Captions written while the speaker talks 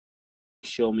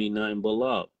show me nothing but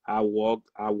love. I walk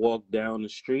down the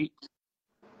street,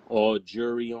 all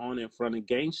jury on in front of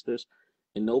gangsters,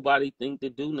 and nobody think to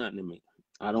do nothing to me.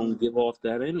 I don't give off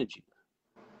that energy.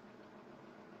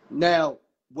 Now,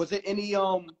 was it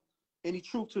any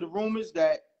truth to the rumors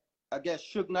that I guess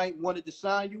Suge Knight wanted to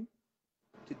sign you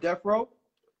to Deathrow?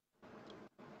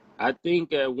 I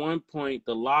think at one point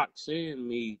the Locks and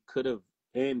me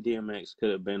and DMX could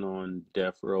have been on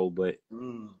Deathrow, but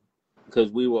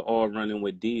because we were all running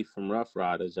with D from Rough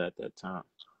Riders at that time.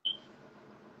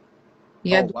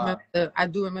 Yeah, I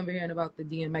do remember hearing about the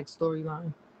DMX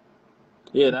storyline.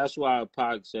 Yeah, that's why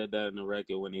Pac said that in the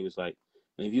record when he was like,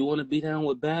 if you want to be down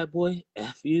with Bad Boy,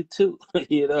 F you too.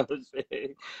 You know what I'm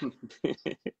saying?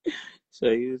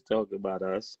 So he was talking about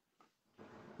us.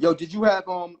 Yo, did you have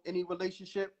any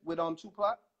relationship with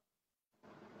Tupac?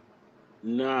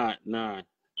 Nah.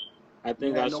 I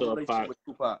think I saw Pac with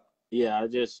Tupac. Yeah, I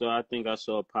think I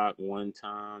saw Pac one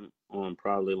time on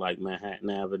probably like Manhattan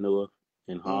Avenue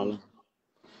in Harlem.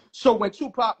 So when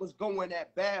Tupac was going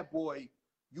at Bad Boy,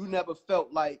 you never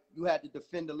felt like you had to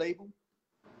defend the label?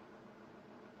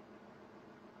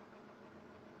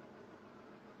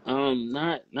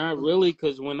 Not really,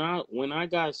 because when I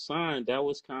got signed, that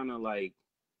was kind of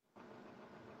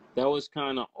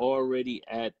already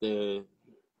at the.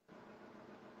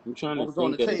 I'm trying to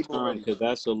think of the time because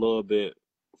that's a little bit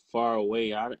far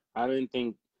away. I didn't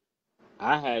think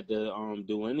I had to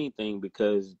do anything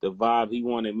because the vibe he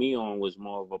wanted me on was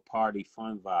more of a party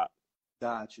fun vibe.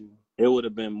 Got you. It would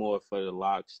have been more for the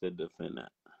Locks to defend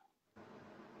that.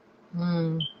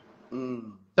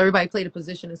 So everybody played a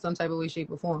position in some type of way, shape,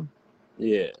 or form.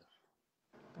 Yeah.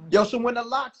 Yo, so when the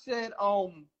Locks said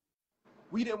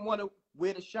we didn't want to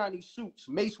wear the shiny suits,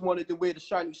 Mase wanted to wear the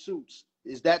shiny suits.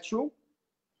 Is that true?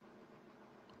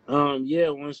 Yeah,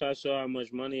 once I saw how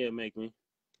much money it make me.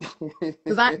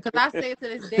 Because I say it to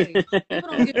this day, people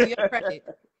don't give you your credit.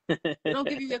 They don't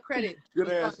give you your credit. Good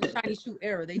answer. The shiny shoe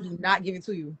era, they do not give it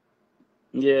to you.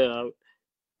 Yeah,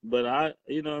 but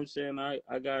you know what I'm saying? I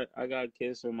got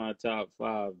Kiss in my top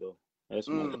 5 though. That's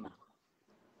my guy.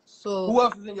 So who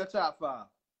else is in your top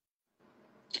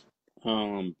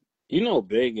 5? You know,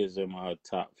 Big is in my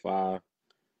top 5.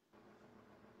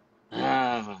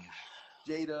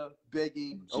 Jada,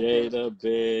 Biggie. Jada,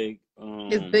 Big.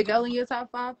 Is Big L in your top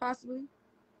 5 possibly?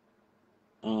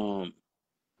 Lil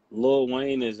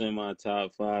Wayne is in my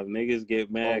top 5. Niggas get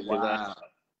mad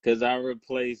because I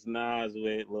replaced Nas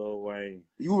with Lil Wayne.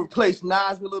 You replaced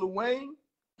Nas with Lil Wayne?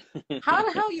 How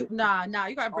the hell you? Nah.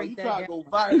 You gotta break that down. Go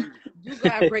viral. You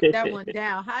gotta break that one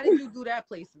down. How did you do that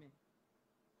placement?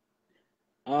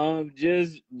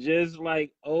 Just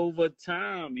like over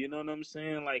time, you know what I'm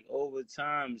saying? Like over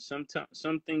time, some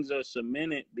things are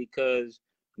cemented because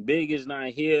Big is not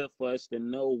here for us to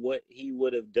know what he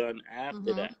would have done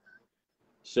after that.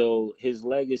 So his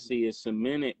legacy is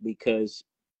cemented because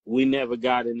we never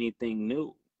got anything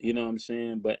new. You know what I'm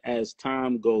saying? But as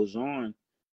time goes on,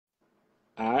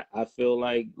 I feel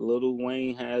like Lil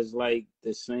Wayne has like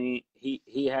the same.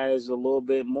 He has a little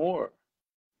bit more.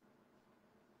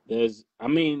 Nas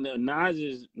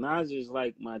is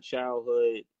like my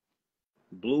childhood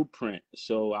blueprint.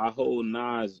 So I hold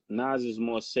Nas. Nas is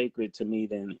more sacred to me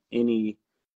than any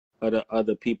of the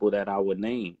other people that I would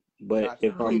name. But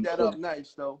if I'm that up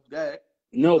nice though, but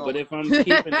if I'm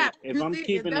keeping it, if I'm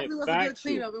keeping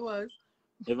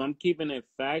it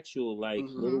factual, like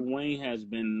Lil Wayne has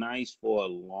been nice for a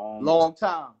long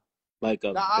time, like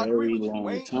a very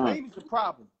long time. Wayne is the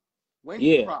problem.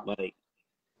 Like.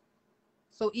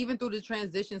 So even through the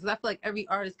transitions, I feel like every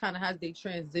artist kind of has their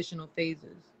transitional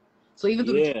phases. So even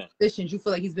through the transitions, you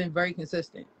feel like he's been very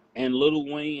consistent. And Lil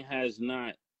Wayne has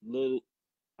not.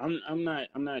 I'm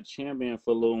not championing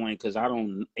for Lil Wayne because I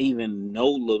don't even know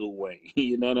Lil Wayne.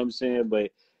 You know what I'm saying?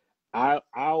 But I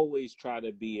always try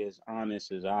to be as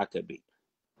honest as I could be.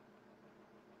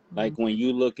 Like when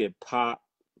you look at Pac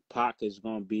is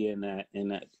gonna be in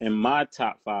my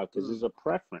top 5 because it's a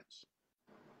preference.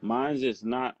 Mine is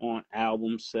not on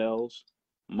album sales.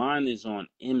 Mine is on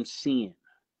MCing.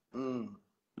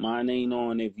 Mine ain't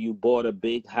on if you bought a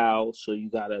big house or you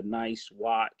got a nice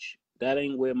watch. That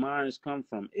ain't where mine's come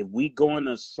from. If we go in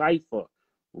a cypher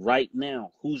right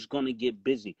now, who's going to get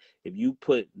busy? If you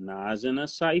put Nas in a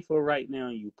cypher right now,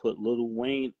 you put Lil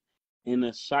Wayne in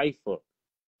a cypher,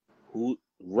 who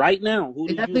right now, who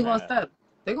do you have? They're going to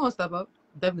step up.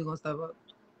 Definitely going to step up.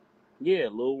 Yeah,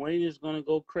 Lil Wayne is going to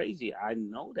go crazy. I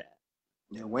know that.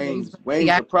 Yeah, Wayne's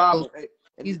the problem.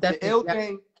 He's the ill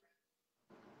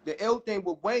thing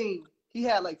with Wayne, he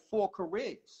had like 4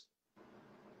 careers.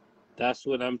 That's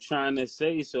what I'm trying to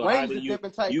say. So Wayne's how do a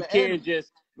different type you of can't animal.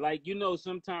 like, you know,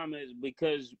 sometimes it's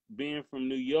because being from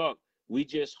New York, we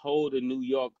just hold the New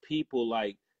York people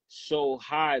like so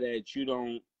high that you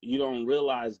don't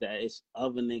realize that it's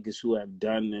other niggas who have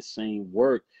done the same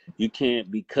work. You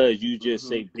can't, because you just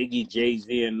say Biggie,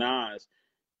 Jay-Z, and Nas.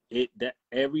 That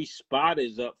every spot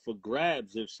is up for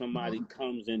grabs if somebody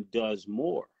comes and does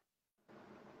more.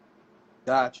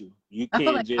 Got you. You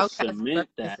can't just cement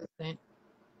that.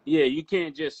 Yeah, you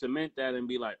can't just cement that and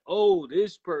be like, oh,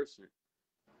 this person.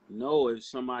 No, if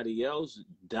somebody else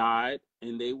died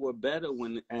and they were better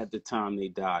when at the time they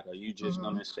died, are you just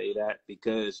gonna say that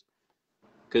because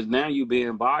now you're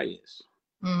being biased?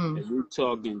 If you're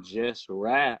talking just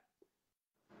rap,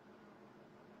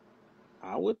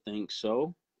 I would think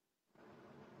so.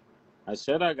 I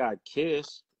said I got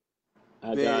Kiss.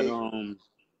 I Big, got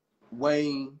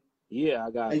Wayne. Yeah,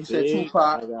 I got and you Big. said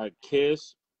Tupac. I got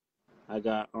Kiss. I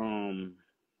got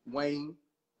Wayne.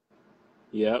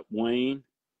 Yep, Wayne.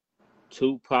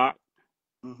 Tupac.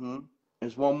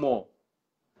 There's one more.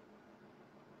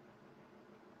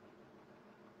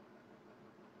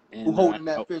 And who holding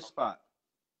that fifth spot?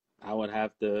 I would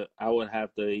have to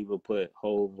either put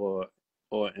Hov or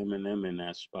Eminem in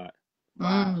that spot.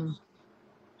 Wow.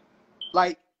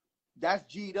 Like, that's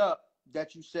G'd up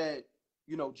that you said,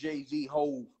 you know, Jay-Z,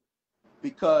 Hov,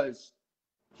 because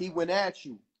he went at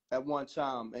you at one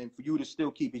time, and for you to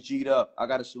still keep it G'd up, I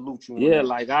gotta salute you. Yeah,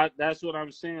 like that's what I'm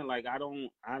saying. Like I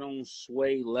don't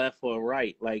sway left or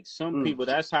right. Like some people,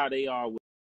 that's how they are with